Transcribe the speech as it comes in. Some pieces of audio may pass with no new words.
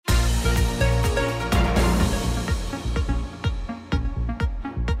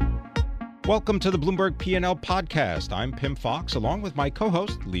Welcome to the Bloomberg P&L podcast. I'm Pimm Fox, along with my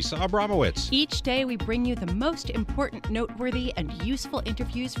co-host, Lisa Abramowicz. Each day, we bring you the most important, noteworthy, and useful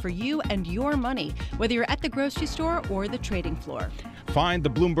interviews for you and your money, whether you're at the grocery store or the trading floor. Find the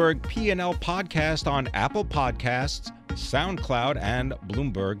Bloomberg P&L podcast on Apple Podcasts, SoundCloud, and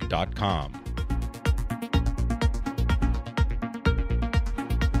Bloomberg.com.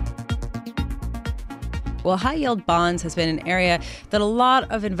 Well, high-yield bonds has been an area that a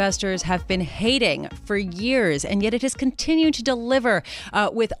lot of investors have been hating for years, and yet it has continued to deliver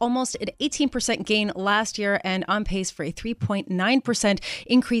with almost an 18% gain last year and on pace for a 3.9%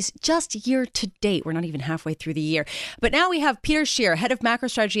 increase just year to date. We're not even halfway through the year. But now we have Peter Tchir, head of macro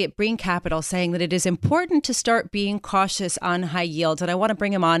strategy at Brean Capital, saying that it is important to start being cautious on high yields, and I want to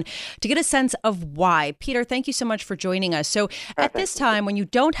bring him on to get a sense of why. Peter, thank you so much for joining us. So at this time, when you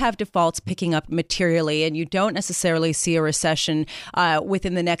don't have defaults picking up materially and you don't necessarily see a recession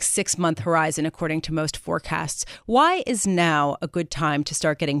within the next 6-month horizon, according to most forecasts, why is now a good time to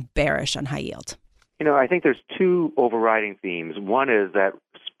start getting bearish on high yield? You know, I think there's two overriding themes. One is that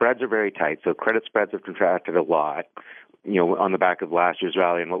spreads are very tight, so credit spreads have contracted a lot, you know, on the back of last year's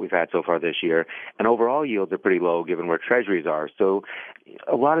rally and what we've had so far this year. And overall yields are pretty low given where treasuries are. So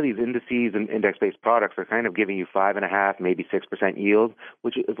a lot of these indices and index-based products are kind of giving you 5.5%, maybe 6% yield,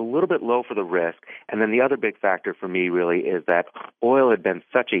 which is a little bit low for the risk. And then the other big factor for me really is that oil had been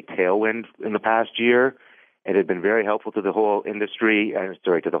such a tailwind in the past year. It had been very helpful to the whole industry,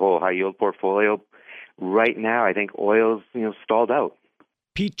 to the whole high-yield portfolio. Right now, I think oil's, stalled out.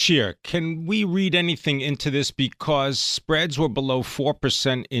 Pete Tchir, can we read anything into this? Because spreads were below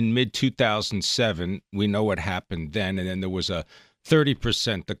 4% in mid-2007. We know what happened then, and then there was a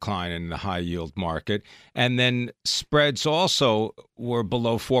 30% decline in the high-yield market. And then spreads also were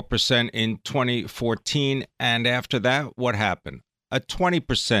below 4% in 2014. And after that, what happened? A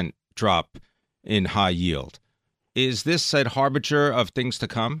 20% drop in high yield. Is this a harbinger of things to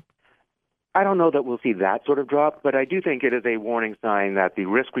come? I don't know that we'll see that sort of drop, but I do think it is a warning sign that the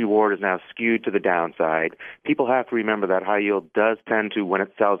risk-reward is now skewed to the downside. People have to remember that high yield does tend to, when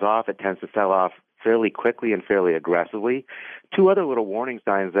it sells off, it tends to sell off fairly quickly and fairly aggressively. Two other little warning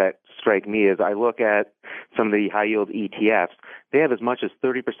signs that strike me as I look at some of the high-yield ETFs. They have as much as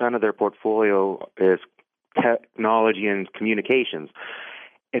 30% of their portfolio is technology and communications.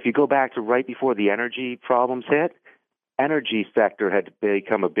 If you go back to right before the energy problems hit, energy sector had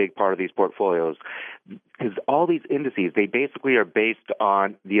become a big part of these portfolios because all these indices, they basically are based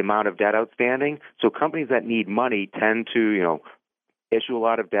on the amount of debt outstanding. So companies that need money tend to, issue a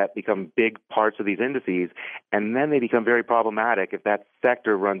lot of debt, become big parts of these indices, and then they become very problematic if that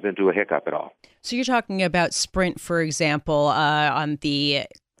sector runs into a hiccup at all. So you're talking about Sprint, for example, on the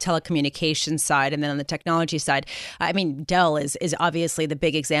telecommunications side, and then on the technology side. I mean, Dell is obviously the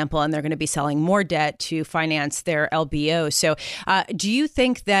big example, and they're going to be selling more debt to finance their LBO. So do you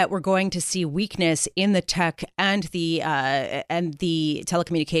think that we're going to see weakness in the tech and the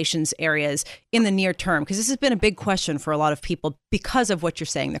telecommunications areas in the near term? Because this has been a big question for a lot of people because of what you're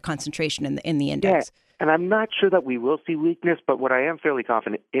saying, the concentration in the index. Yeah, and I'm not sure that we will see weakness, but what I am fairly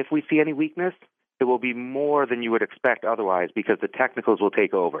confident, if we see any weakness, it will be more than you would expect otherwise because the technicals will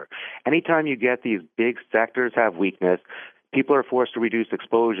take over. Anytime you get these big sectors have weakness, people are forced to reduce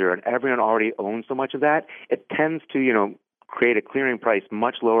exposure, and everyone already owns so much of that, it tends to, create a clearing price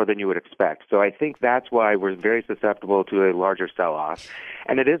much lower than you would expect. So I think that's why we're very susceptible to a larger sell-off.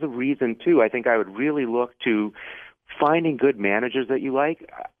 And it is a reason, too, I think I would really look to finding good managers that you like.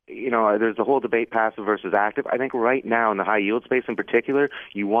 There's the whole debate, passive versus active. I think right now in the high yield space in particular,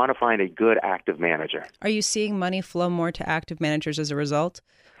 you want to find a good active manager. Are you seeing money flow more to active managers as a result?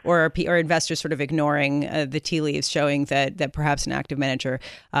 Or are investors sort of ignoring the tea leaves showing that perhaps an active manager,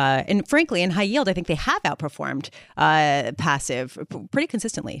 and frankly, in high yield, I think they have outperformed passive pretty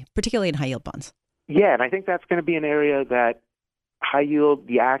consistently, particularly in high yield bonds? Yeah, and I think that's going to be an area that high yield,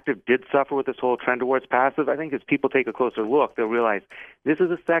 the active, did suffer with this whole trend towards passive. I think as people take a closer look, they'll realize this is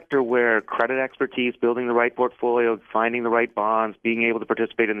a sector where credit expertise, building the right portfolio, finding the right bonds, being able to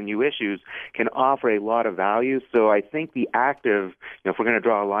participate in the new issues can offer a lot of value. So I think the active, if we're going to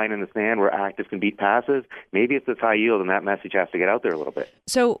draw a line in the sand where active can beat passive, maybe it's this high yield and that message has to get out there a little bit.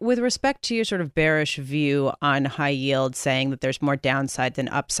 So with respect to your sort of bearish view on high yield, saying that there's more downside than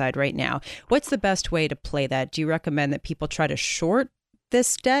upside right now, what's the best way to play that? Do you recommend that people try to short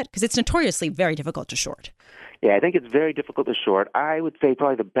this debt? Because it's notoriously very difficult to short. Yeah, I think it's very difficult to short. I would say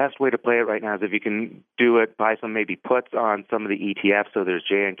probably the best way to play it right now is if you can do it, buy some maybe puts on some of the ETFs. So there's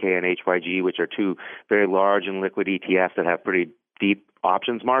JNK and HYG, which are two very large and liquid ETFs that have pretty deep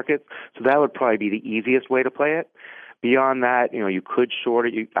options markets. So that would probably be the easiest way to play it. Beyond that, you could short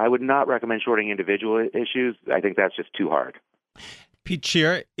it. I would not recommend shorting individual issues. I think that's just too hard.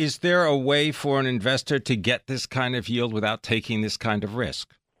 Tchir, is there a way for an investor to get this kind of yield without taking this kind of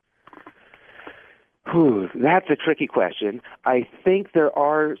risk? That's a tricky question. I think there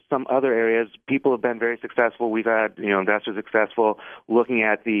are some other areas. People have been very successful. We've had, investors successful looking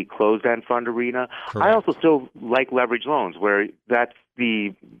at the closed-end fund arena. Correct. I also still like leverage loans, where that's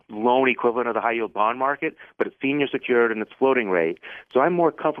the loan equivalent of the high-yield bond market, but it's senior secured and it's floating rate. So I'm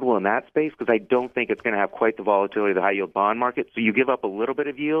more comfortable in that space because I don't think it's going to have quite the volatility of the high-yield bond market. So you give up a little bit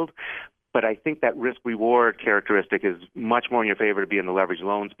of yield, but I think that risk-reward characteristic is much more in your favor to be in the leverage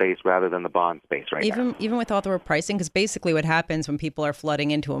loan space rather than the bond space right now. Even with all the pricing, because basically what happens when people are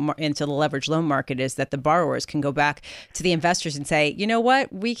flooding into the leverage loan market is that the borrowers can go back to the investors and say, you know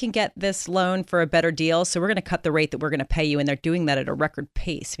what, we can get this loan for a better deal, so we're going to cut the rate that we're going to pay you, and they're doing that at a record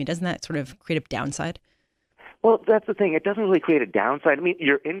pace. I mean, doesn't that sort of create a downside? Well, that's the thing. It doesn't really create a downside. I mean,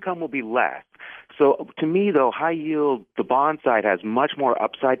 your income will be less. So to me, though, high yield, the bond side has much more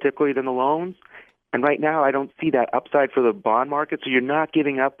upside typically than the loans. And right now, I don't see that upside for the bond market. So you're not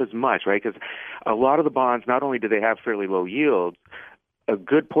giving up as much, right? Because a lot of the bonds, not only do they have fairly low yields, a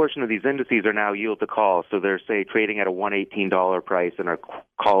good portion of these indices are now yield to call. So they're, say, trading at a $118 price and are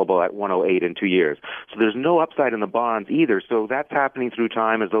callable at 108 in 2 years. So there's no upside in the bonds either. So that's happening through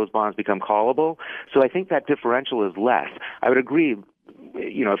time as those bonds become callable. So I think that differential is less. I would agree,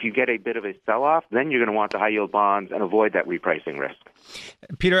 if you get a bit of a sell-off, then you're going to want the high-yield bonds and avoid that repricing risk.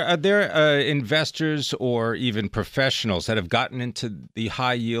 Peter, are there investors or even professionals that have gotten into the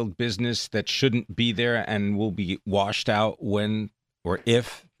high-yield business that shouldn't be there and will be washed out when or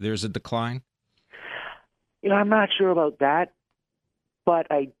if there's a decline? I'm not sure about that, but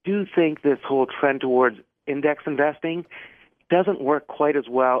I do think this whole trend towards index investing doesn't work quite as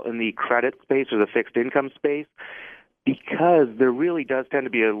well in the credit space or the fixed income space because there really does tend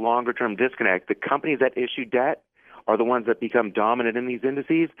to be a longer-term disconnect. The companies that issue debt are the ones that become dominant in these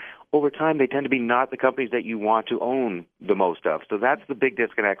indices. Over time, they tend to be not the companies that you want to own the most of. So that's the big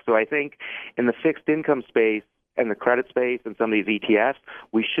disconnect. So I think in the fixed income space, and the credit space and some of these ETFs,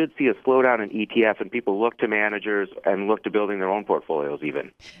 we should see a slowdown in ETF and people look to managers and look to building their own portfolios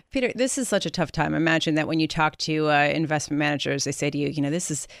even. Peter, this is such a tough time. Imagine that when you talk to investment managers, they say to you, this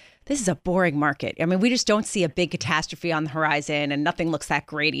is a boring market. I mean, we just don't see a big catastrophe on the horizon and nothing looks that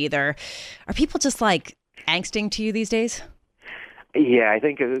great either. Are people just like angsting to you these days? Yeah, I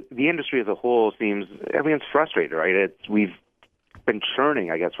think the industry as a whole seems, everyone's frustrated, right? We've been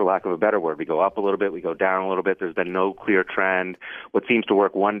churning, I guess, for lack of a better word. We go up a little bit, we go down a little bit. There's been no clear trend. What seems to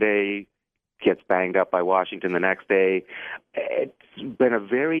work one day gets banged up by Washington the next day. It's been a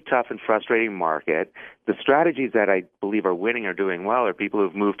very tough and frustrating market. The strategies that I believe are winning or doing well are people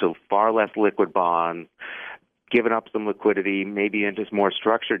who've moved to far less liquid bonds, given up some liquidity, maybe into more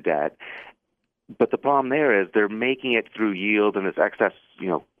structured debt. But the problem there is they're making it through yield and this excess,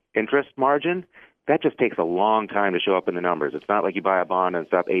 interest margin. That just takes a long time to show up in the numbers. It's not like you buy a bond and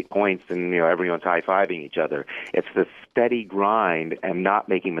it's up 8 points and everyone's high-fiving each other. It's the steady grind and not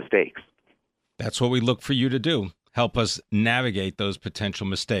making mistakes. That's what we look for you to do. Help us navigate those potential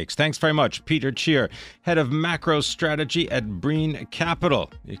mistakes. Thanks very much, Peter Tchir, head of macro strategy at Brean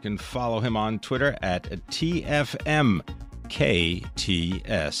Capital. You can follow him on Twitter at TFMKTS.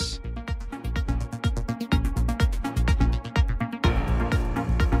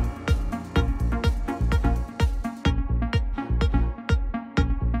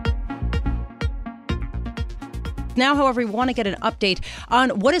 Now, however, we want to get an update on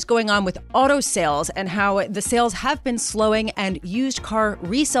what is going on with auto sales and how the sales have been slowing and used car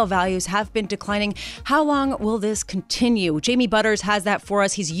resale values have been declining. How long will this continue? Jamie Butters has that for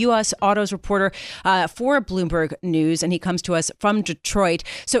us. He's U.S. autos reporter for Bloomberg News, and he comes to us from Detroit.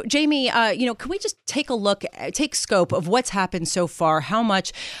 So, Jamie, can we just take scope of what's happened so far? How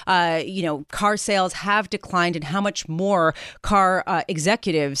much, car sales have declined, and how much more car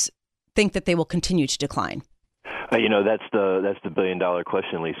executives think that they will continue to decline? That's the $1 billion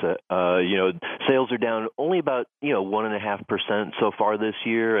question, Lisa. Sales are down only about 1.5% so far this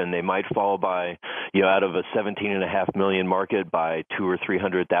year, and they might fall by out of a 17.5 million market by 200,000 or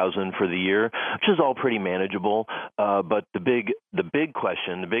 300,000 for the year, which is all pretty manageable. But the big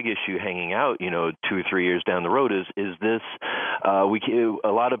question, the big issue hanging out 2 or 3 years down the road is this. A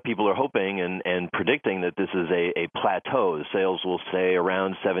lot of people are hoping and predicting that this is a plateau. The sales will stay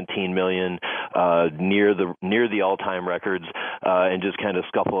around 17 million, near the all-time records. and just kind of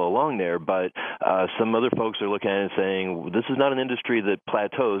scuffle along there. But some other folks are looking at it and saying, this is not an industry that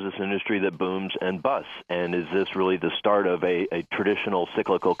plateaus. It's an industry that booms and busts. And is this really the start of a traditional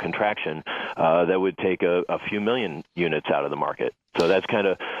cyclical contraction that would take a few million units out of the market? So that's kind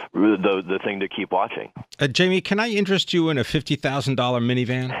of the thing to keep watching. Jamie, can I interest you in a $50,000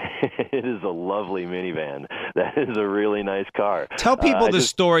 minivan? It is a lovely minivan. That is a really nice car. Tell people the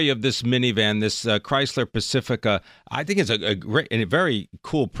story of this minivan, this Chrysler Pacifica. I think it's a great and a very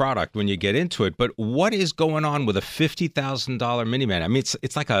cool product when you get into it. But what is going on with a $50,000 minivan? I mean,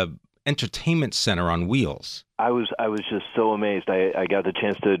 it's like a entertainment center on wheels. I was just so amazed. I got the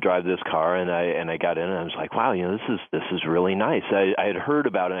chance to drive this car, and I got in, and I was like, wow, this is really nice. I had heard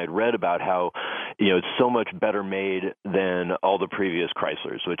about it, and I'd read about how, it's so much better made than all the previous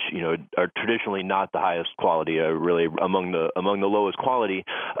Chryslers, which are traditionally not the highest quality, really among the lowest quality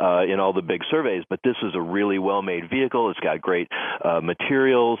in all the big surveys. But this is a really well-made vehicle. It's got great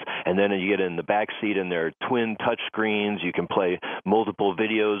materials, and then you get in the back seat, and there are twin touch screens. You can play multiple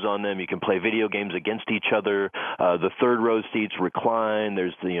videos on them. You can play video games against each other. The third row seats recline.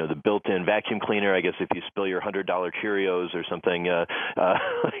 There's the built-in vacuum cleaner. I guess if you spill your $100 Cheerios or something, and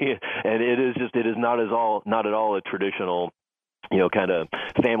it is not at all a traditional kind of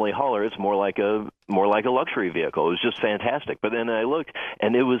family hauler. It's more like a luxury vehicle. It was just fantastic. But then I looked,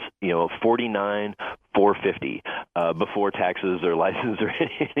 and it was $49,450 before taxes or license or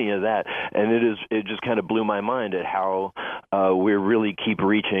any of that. And it just kind of blew my mind at how we really keep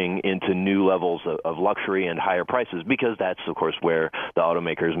reaching into new levels of luxury and higher prices, because that's of course where the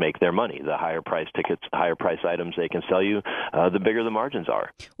automakers make their money. The higher price tickets, higher price items they can sell you, the bigger the margins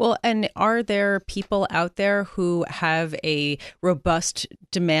are. Well, and are there people out there who have a robust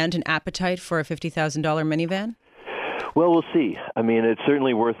demand and appetite for a $50,000 minivan? Well, we'll see. I mean, it's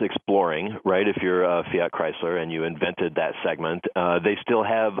certainly worth exploring, right? If you're Fiat Chrysler and you invented that segment, they still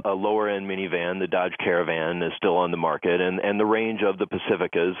have a lower-end minivan. The Dodge Caravan is still on the market, and the range of the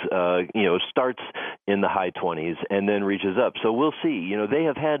Pacificas, starts in the high 20s and then reaches up. So we'll see.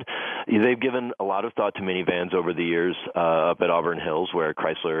 They've given a lot of thought to minivans over the years up at Auburn Hills, where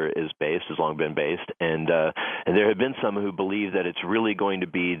Chrysler is based, has long been based, and there have been some who believe that it's really going to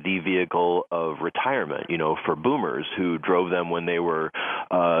be the vehicle of retirement, for boomers who drove them when they were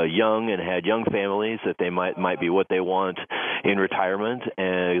young and had young families, that they might be what they want in retirement,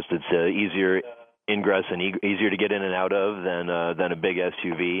 and it's easier ingress and easier to get in and out of than a big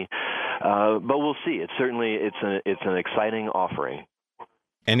SUV. But we'll see. It's certainly it's an exciting offering.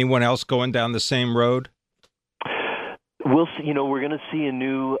 Anyone else going down the same road? We'll see. We're going to see a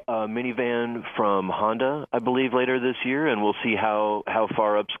new minivan from Honda, I believe, later this year, and we'll see how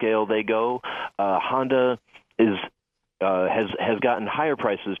far upscale they go. Honda has gotten higher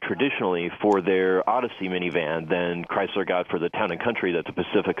prices traditionally for their Odyssey minivan than Chrysler got for the Town and Country that the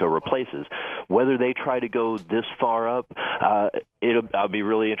Pacifica replaces. Whether they try to go this far up, I'll be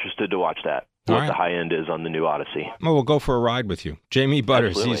really interested to watch that. What the high end is on the new Odyssey. Well, we'll go for a ride with you. Jamie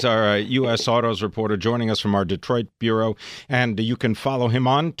Butters, Absolutely. He's our U.S. Autos reporter joining us from our Detroit bureau. And you can follow him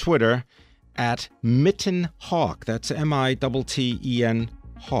on Twitter at Mitten Hawk. That's MITTEN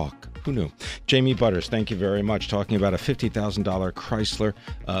Hawk. Who knew? Jamie Butters, thank you very much. Talking about a $50,000 Chrysler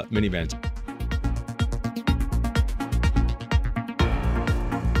minivan.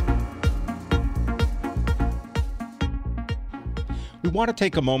 We want to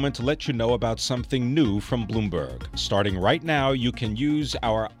take a moment to let you know about something new from Bloomberg. Starting right now, you can use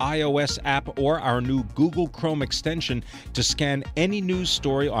our iOS app or our new Google Chrome extension to scan any news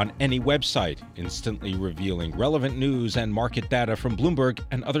story on any website, instantly revealing relevant news and market data from Bloomberg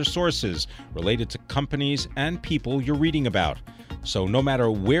and other sources related to companies and people you're reading about. So no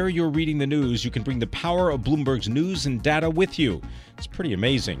matter where you're reading the news, you can bring the power of Bloomberg's news and data with you. It's pretty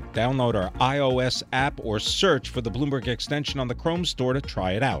amazing. Download our iOS app or search for the Bloomberg extension on the Chrome store to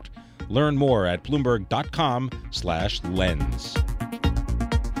try it out. Learn more at Bloomberg.com/lens.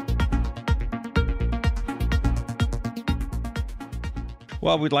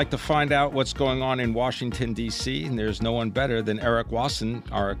 Well, we'd like to find out what's going on in Washington, D.C., and there's no one better than Erik Wasson,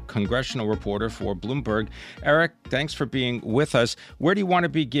 our congressional reporter for Bloomberg. Erik, thanks for being with us. Where do you want to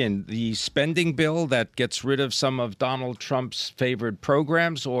begin? The spending bill that gets rid of some of Donald Trump's favored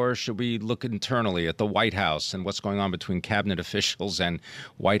programs, or should we look internally at the White House and what's going on between cabinet officials and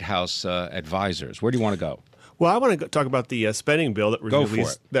White House advisors? Where do you want to go? Well, I want to talk about the spending bill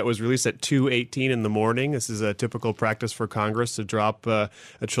that was released at 2:18 in the morning. This is a typical practice for Congress to drop $1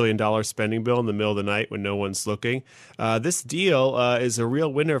 trillion spending bill in the middle of the night when no one's looking. This deal is a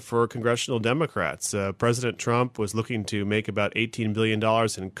real winner for congressional Democrats. President Trump was looking to make about $18 billion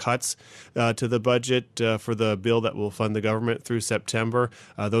in cuts to the budget for the bill that will fund the government through September.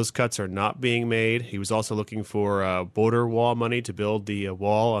 Those cuts are not being made. He was also looking for border wall money to build the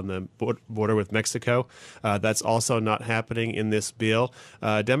wall on the border with Mexico. That's also not happening in this bill.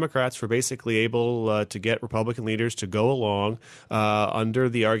 Democrats were basically able to get Republican leaders to go along under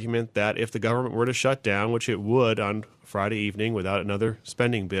the argument that if the government were to shut down, which it would on Friday evening without another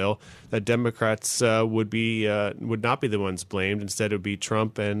spending bill, that Democrats would not be the ones blamed. Instead, it would be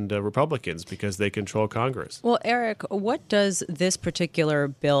Trump and Republicans because they control Congress. Well, Erik, what does this particular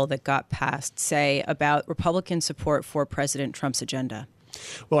bill that got passed say about Republican support for President Trump's agenda?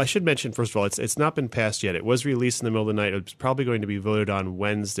 Well, I should mention, first of all, it's not been passed yet. It was released in the middle of the night. It's probably going to be voted on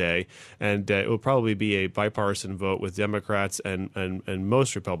Wednesday, and it will probably be a bipartisan vote with Democrats and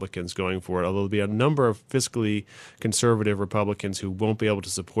most Republicans going for it, although there'll be a number of fiscally conservative Republicans who won't be able to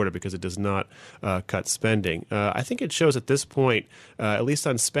support it because it does not cut spending. I think it shows at this point, at least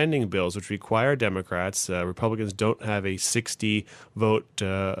on spending bills, which require Democrats, Republicans don't have a 60-vote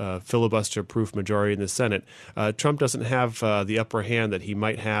filibuster-proof majority in the Senate. Trump doesn't have the upper hand that he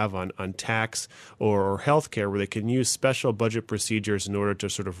might have on tax or health care, where they can use special budget procedures in order to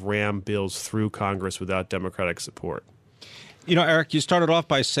sort of ram bills through Congress without Democratic support. You know, Erik, you started off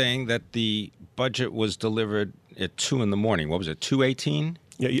by saying that the budget was delivered at 2 in the morning. What was it, 2:18?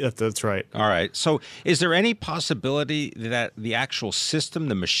 Yeah, that's right. All right. So is there any possibility that the actual system,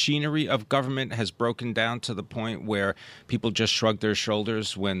 the machinery of government has broken down to the point where people just shrug their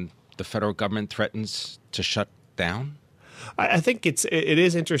shoulders when the federal government threatens to shut down? I think it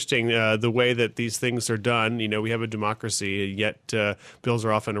is interesting the way that these things are done. You know, we have a democracy, yet bills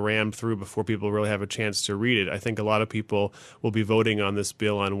are often rammed through before people really have a chance to read it. I think a lot of people will be voting on this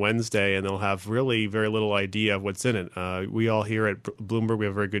bill on Wednesday, and they'll have really very little idea of what's in it. We all here at Bloomberg, we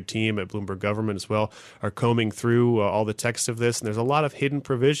have a very good team at Bloomberg Government as well, are combing through all the text of this, and there's a lot of hidden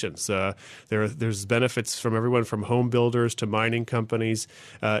provisions. There's benefits from everyone from home builders to mining companies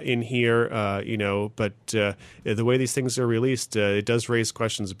in here, but the way these things are released, it does raise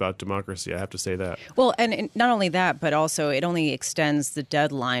questions about democracy. I have to say that. Well, and not only that, but also it only extends the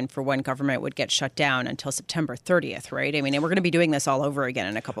deadline for when government would get shut down until September 30th, right? I mean, and we're going to be doing this all over again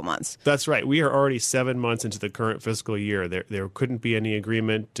in a couple months. That's right. We are already 7 months into the current fiscal year. There couldn't be any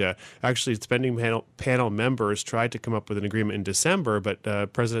agreement. Actually, spending panel members tried to come up with an agreement in December, but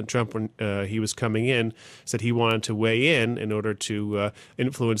President Trump, when he was coming in, said he wanted to weigh in order to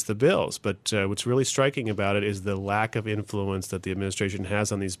influence the bills. But what's really striking about it is the lack of influence that the administration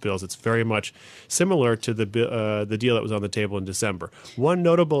has on these bills. It's very much similar to the deal that was on the table in December. One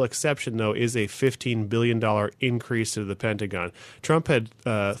notable exception, though, is a $15 billion increase to the Pentagon. Trump had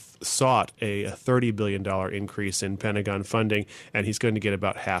sought a $30 billion increase in Pentagon funding, and he's going to get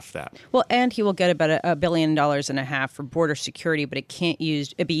about half that. Well, and he will get about $1.5 billion for border security, but it can't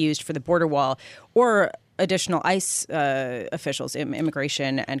be used for the border wall or additional ICE officials,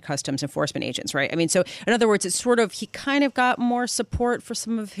 immigration and customs enforcement agents, right? I mean, so in other words, it's sort of, he kind of got more support for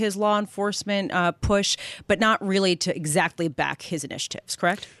some of his law enforcement push, but not really to exactly back his initiatives,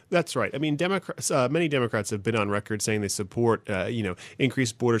 correct? That's right. I mean, many Democrats have been on record saying they support,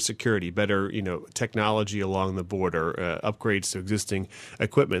 increased border security, better, technology along the border, upgrades to existing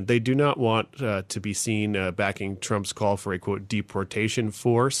equipment. They do not want to be seen backing Trump's call for a, quote, deportation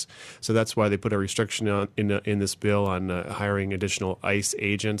force. So that's why they put a restriction in this bill on hiring additional ICE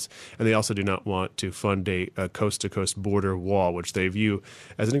agents. And they also do not want to fund a coast-to-coast border wall, which they view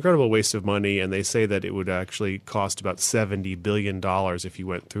as an incredible waste of money. And they say that it would actually cost about $70 billion if you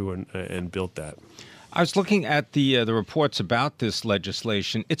went through and built that. I was looking at the reports about this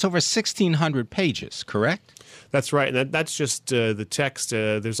legislation. It's over 1,600 pages, correct? That's right. And that's just the text.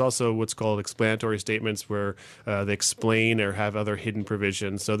 There's also what's called explanatory statements where they explain or have other hidden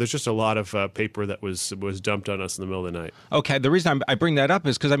provisions. So there's just a lot of paper that was dumped on us in the middle of the night. Okay. The reason I bring that up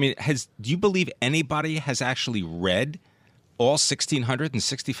is because, do you believe anybody has actually read all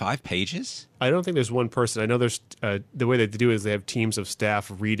 1,665 pages? I don't think there's one person. I know there's the way they do it is they have teams of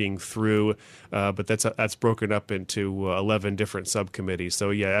staff reading through, but that's broken up into 11 different subcommittees.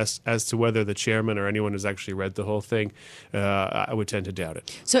 So yeah, as to whether the chairman or anyone has actually read the whole thing, I would tend to doubt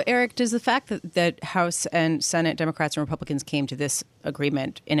it. So Erik, does the fact that House and Senate Democrats and Republicans came to this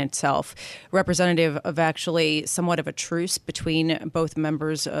agreement in itself representative of actually somewhat of a truce between both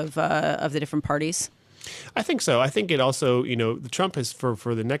members of the different parties? I think so. I think it also, the Trump has,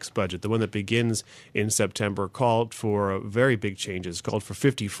 for the next budget, the one that begins in September, called for very big changes, called for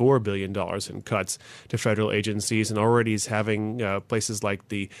 $54 billion in cuts to federal agencies, and already is having places like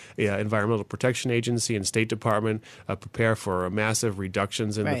the Environmental Protection Agency and State Department prepare for massive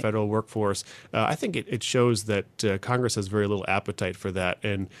reductions in the federal workforce. I think it shows that Congress has very little appetite for that,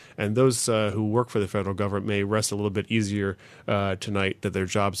 and those who work for the federal government may rest a little bit easier tonight that their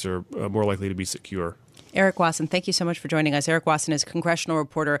jobs are more likely to be secure. Erik Wasson, thank you so much for joining us. Erik Wasson is a congressional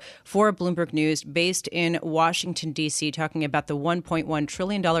reporter for Bloomberg News based in Washington, D.C., talking about the $1.1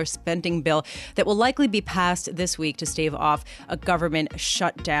 trillion spending bill that will likely be passed this week to stave off a government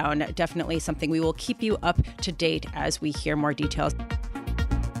shutdown. Definitely something we will keep you up to date as we hear more details.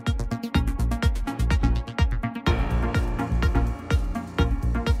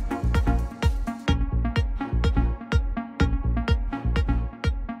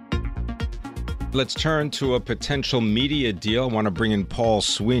 Let's turn to a potential media deal. I want to bring in Paul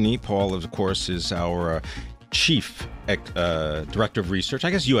Sweeney. Paul, of course, is our chief director of research, I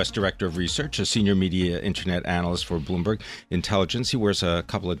guess U.S. director of research, a senior media internet analyst for Bloomberg Intelligence. He wears a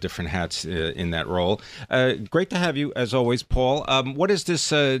couple of different hats in that role. Great to have you, as always, Paul. What is this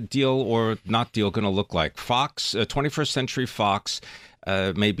deal or not deal going to look like? Fox, 21st Century Fox,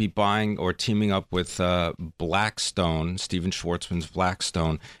 may be buying or teaming up with Blackstone, Stephen Schwartzman's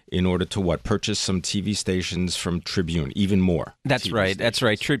Blackstone, in order to purchase some TV stations from Tribune, even more. That's TV right. stations. That's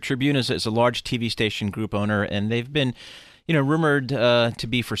right. Tribune is a large TV station group owner, and they've been rumored to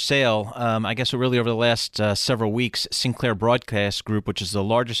be for sale. I guess really over the last several weeks, Sinclair Broadcast Group, which is the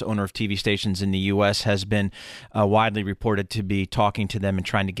largest owner of TV stations in the U.S., has been widely reported to be talking to them and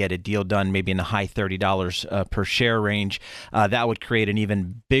trying to get a deal done, maybe in the high $30 per share range. That would create an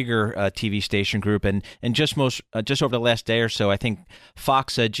even bigger TV station group. And just over the last day or so, I think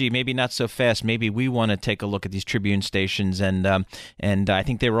Fox said, "Gee, maybe not so fast. Maybe we want to take a look at these Tribune stations." And I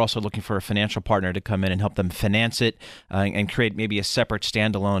think they were also looking for a financial partner to come in and help them finance it and create maybe a separate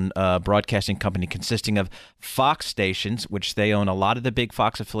standalone broadcasting company consisting of Fox stations, which they own a lot of the big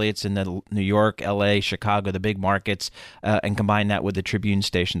Fox affiliates in the New York, L.A., Chicago, the big markets, and combine that with the Tribune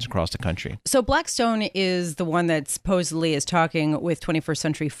stations across the country. So Blackstone is the one that supposedly is talking with 21st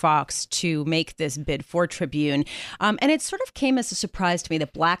Century Fox to make this bid for Tribune. And it sort of came as a surprise to me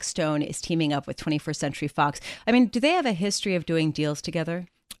that Blackstone is teaming up with 21st Century Fox. I mean, do they have a history of doing deals together?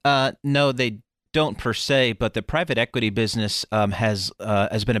 No, they don't per se, but the private equity business has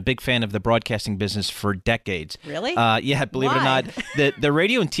been a big fan of the broadcasting business for decades. Really? Yeah, believe it or not. The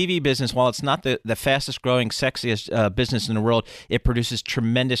radio and TV business, while it's not the fastest growing, sexiest business in the world, it produces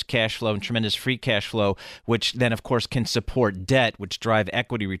tremendous cash flow and tremendous free cash flow, which then, of course, can support debt, which drive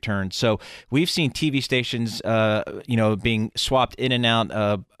equity returns. So we've seen TV stations, being swapped in and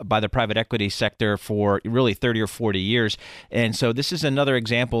out by the private equity sector for really 30 or 40 years. And so this is another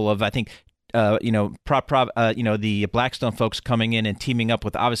example of, I think, the Blackstone folks coming in and teaming up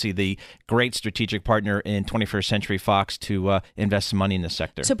with obviously the great strategic partner in 21st Century Fox to invest some money in this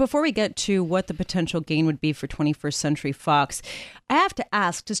sector. So before we get to what the potential gain would be for 21st Century Fox, I have to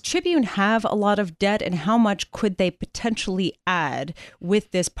ask, does Tribune have a lot of debt, and how much could they potentially add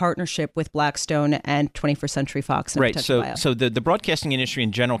with this partnership with Blackstone and 21st Century Fox? Right. So the broadcasting industry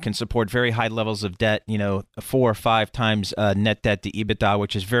in general can support very high levels of debt, 4 or 5 times net debt to EBITDA,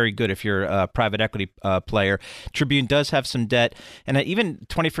 which is very good if you're a private equity player. Tribune does have some debt, and even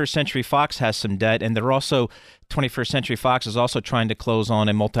 21st Century Fox has some debt, and they're also 21st Century Fox is also trying to close on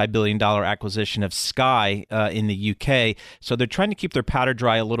a multi-billion-dollar acquisition of Sky in the UK. So they're trying to keep their powder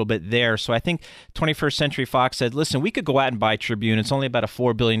dry a little bit there. So I think 21st Century Fox said, listen, we could go out and buy Tribune. It's only about a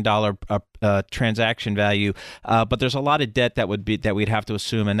 $4 billion transaction value, but there's a lot of debt that we'd have to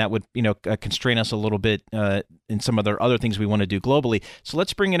assume, and that would constrain us a little bit in some of the other things we want to do globally. So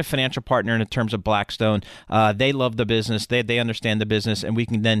let's bring in a financial partner in terms of Blackstone. They love the business. They understand the business, and we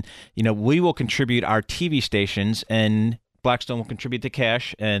can then, we will contribute our TV stations, and Blackstone will contribute the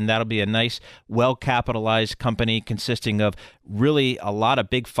cash, and that'll be a nice, well-capitalized company consisting of really a lot of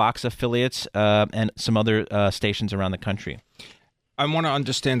big Fox affiliates and some other stations around the country. I want to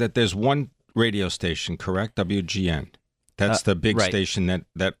understand that there's one radio station, correct? WGN. That's the big station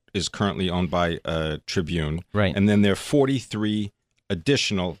that is currently owned by Tribune. Right. And then there are 43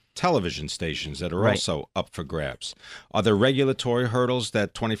 additional television stations that are also up for grabs. Are there regulatory hurdles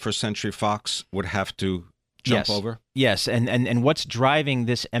that 21st Century Fox would have to jump over? Yes, and what's driving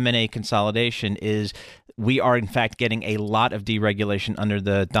this M&A consolidation is we are, in fact, getting a lot of deregulation under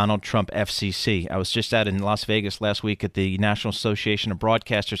the Donald Trump FCC. I was just out in Las Vegas last week at the National Association of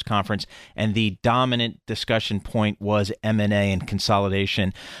Broadcasters Conference, and the dominant discussion point was M&A and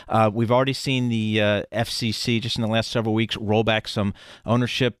consolidation. We've already seen the FCC, just in the last several weeks, roll back some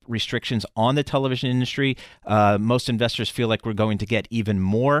ownership restrictions on the television industry. Most investors feel like we're going to get even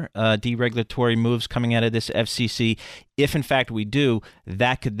more deregulatory moves coming out of this FCC. If, in fact, we do,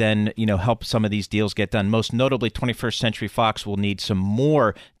 that could then, help some of these deals get done. Most notably, 21st Century Fox will need some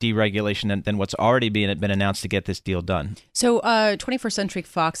more deregulation than what's already been announced to get this deal done. So 21st Century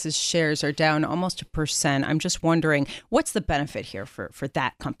Fox's shares are down almost 1%. I'm just wondering, what's the benefit here for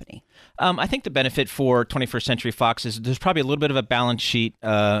that company? I think the benefit for 21st Century Fox is there's probably a little bit of a balance sheet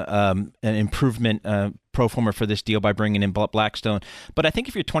an improvement pro forma for this deal by bringing in Blackstone. But I think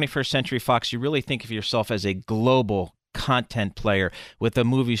if you're 21st Century Fox, you really think of yourself as a global content player with a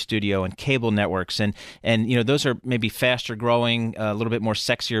movie studio and cable networks, and those are maybe faster growing, a little bit more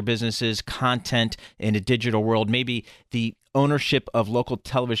sexier businesses, content in a digital world. Maybe the ownership of local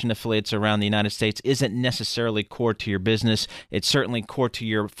television affiliates around the United States isn't necessarily core to your business. It's certainly core to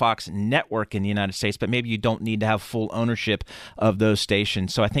your Fox network in the United States, but maybe you don't need to have full ownership of those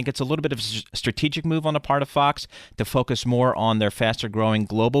stations. So I think it's a little bit of a strategic move on the part of Fox to focus more on their faster growing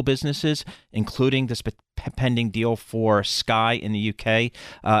global businesses, including this pending deal for Sky in the UK.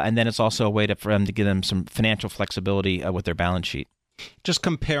 And then it's also a way for them to give them some financial flexibility with their balance sheet. Just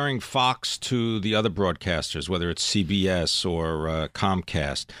comparing Fox to the other broadcasters, whether it's CBS or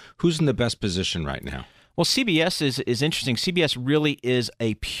Comcast, who's in the best position right now? Well, CBS is interesting. CBS really is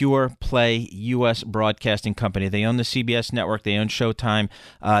a pure play U.S. broadcasting company. They own the CBS network. They own Showtime.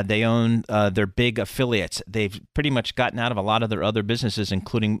 They own their big affiliates. They've pretty much gotten out of a lot of their other businesses,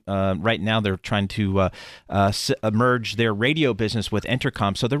 including right now they're trying to merge their radio business with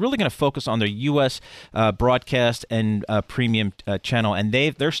Entercom. So they're really going to focus on their U.S. broadcast and premium channel. And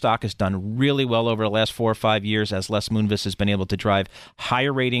their stock has done really well over the last 4 or 5 years as Les Moonves has been able to drive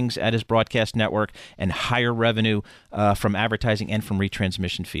higher ratings at his broadcast network and higher revenue from advertising and from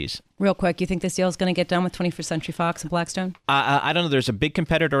retransmission fees. Real quick, you think this deal is going to get done with 21st Century Fox and Blackstone? I don't know. There's a big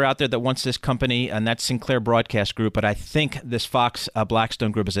competitor out there that wants this company, and that's Sinclair Broadcast Group. But I think this Fox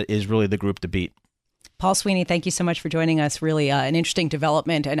Blackstone group is really the group to beat. Paul Sweeney, thank you so much for joining us. Really an interesting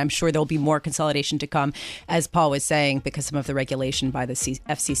development, and I'm sure there'll be more consolidation to come, as Paul was saying, because some of the regulation by the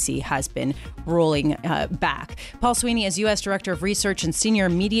FCC has been rolling back. Paul Sweeney is U.S. Director of Research and Senior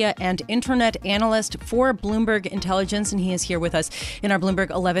Media and Internet Analyst for Bloomberg Intelligence, and he is here with us in our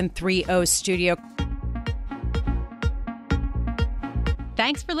Bloomberg 1130 studio.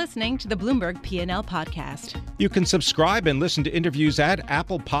 Thanks for listening to the Bloomberg P&L podcast. You can subscribe and listen to interviews at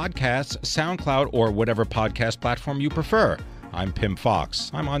Apple Podcasts, SoundCloud, or whatever podcast platform you prefer. I'm Pimm Fox.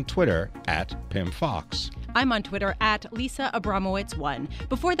 I'm on Twitter at Pimm Fox. I'm on Twitter at Lisa Abramowicz1.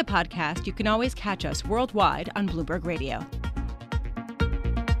 Before the podcast, you can always catch us worldwide on Bloomberg Radio.